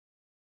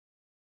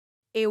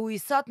ЕУ и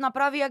САД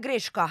направија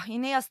грешка и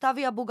не ја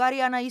ставија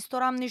Бугарија на исто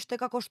рамниште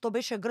како што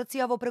беше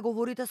Грција во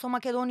преговорите со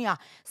Македонија,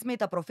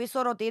 смета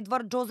професорот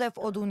Едвард Џозеф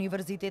од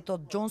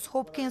Универзитетот Џонс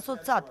Хопкинс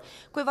од САД,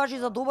 кој важи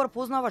за добар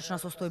познавач на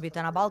состојбите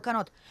на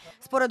Балканот.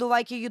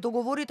 Споредувајќи ги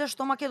договорите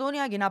што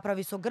Македонија ги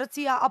направи со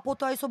Грција, а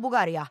потоа и со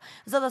Бугарија,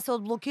 за да се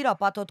одблокира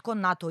патот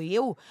кон НАТО и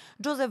ЕУ,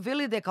 Џозеф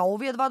вели дека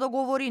овие два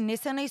договори не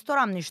се на исто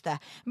рамниште,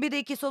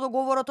 бидејќи со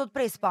договорот од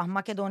Преспа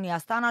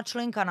Македонија стана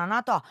членка на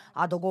НАТО,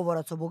 а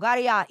договорот со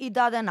Бугарија и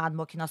даде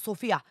надмок на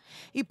Софија.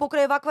 И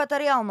покрај ваквата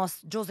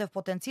реалност, Џозеф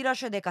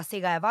потенцираше дека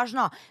сега е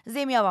важно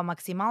земјава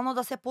максимално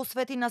да се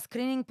посвети на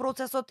скрининг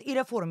процесот и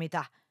реформите.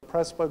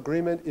 Prespa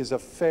agreement is a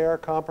fair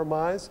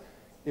compromise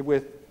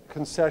with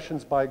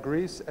concessions by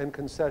Greece and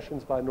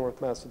concessions by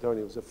North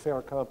Macedonia. It was a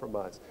fair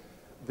compromise.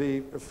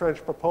 The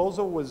French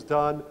proposal was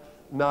done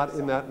not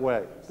in that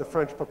way. The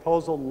French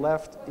proposal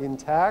left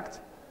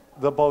intact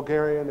the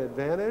Bulgarian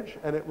advantage,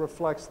 and it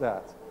reflects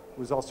that. It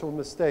was also a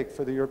mistake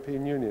for the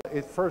European Union.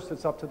 First,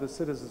 it's up to the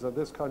citizens of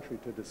this country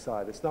to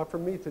decide. It's not for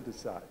me to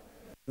decide.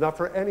 Not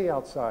for any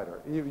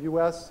outsider.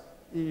 US,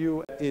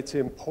 EU, it's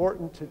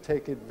important to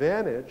take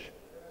advantage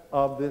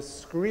of this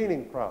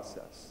screening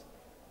process.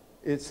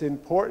 It's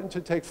important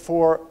to take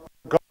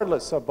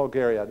regardless of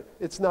Bulgaria.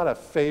 It's not a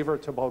favor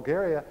to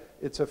Bulgaria.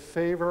 It's a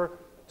favor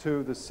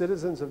to the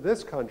citizens of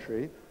this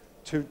country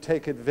to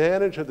take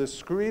advantage of the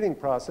screening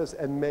process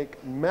and make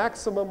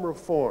maximum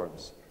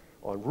reforms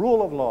on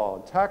rule of law,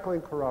 on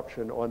tackling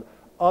corruption, on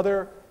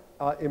other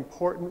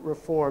important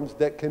reforms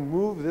that can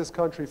move this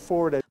country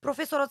forward.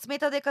 Професорот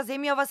смета дека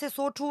земјава се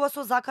соочува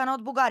со закана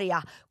од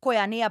Бугарија,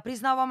 која не ја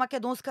признава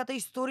македонската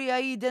историја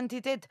и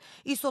идентитет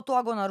и со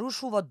тоа го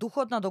нарушува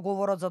духот на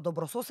договорот за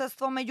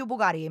добрососедство меѓу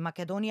Бугарија и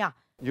Македонија.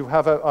 You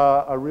have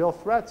a real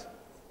threat.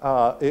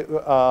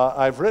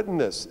 I've written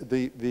this.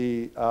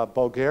 The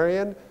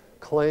Bulgarian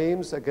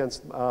claims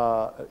against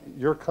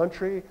your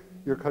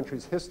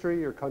country's history,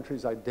 your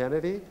country's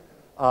identity,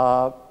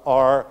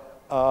 are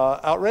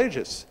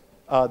outrageous.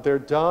 They're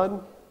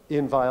done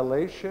in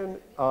violation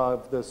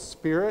of the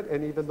spirit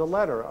and even the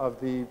letter of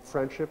the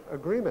friendship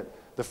agreement.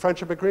 The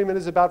friendship agreement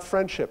is about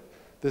friendship.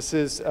 This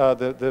is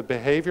the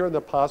behavior and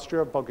the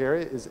posture of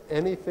Bulgaria is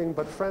anything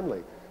but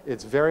friendly.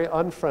 It's very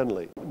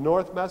unfriendly.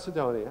 North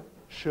Macedonia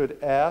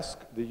should ask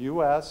the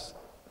US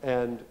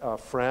and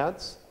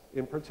France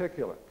in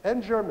particular,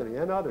 and Germany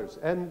and others,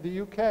 and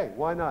the UK,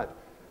 why not,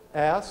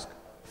 ask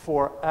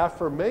for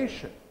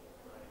affirmation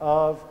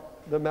of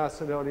the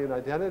Macedonian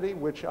identity,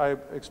 which I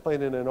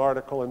explained in an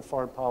article in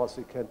Foreign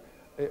Policy, can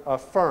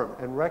affirm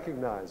and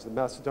recognize the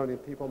Macedonian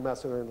people,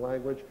 Macedonian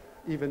language,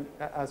 even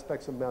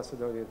aspects of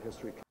Macedonian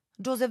history.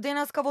 Џозеф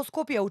денеска во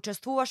Скопје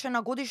учествуваше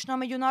на годишна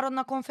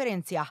меѓународна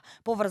конференција,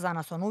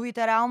 поврзана со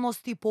новите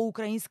реалности по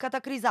украинската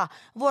криза,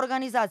 во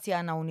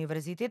организација на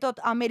Универзитетот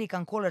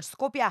Американ Коледж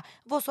Скопје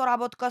во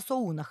соработка со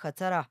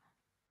УНХЦР.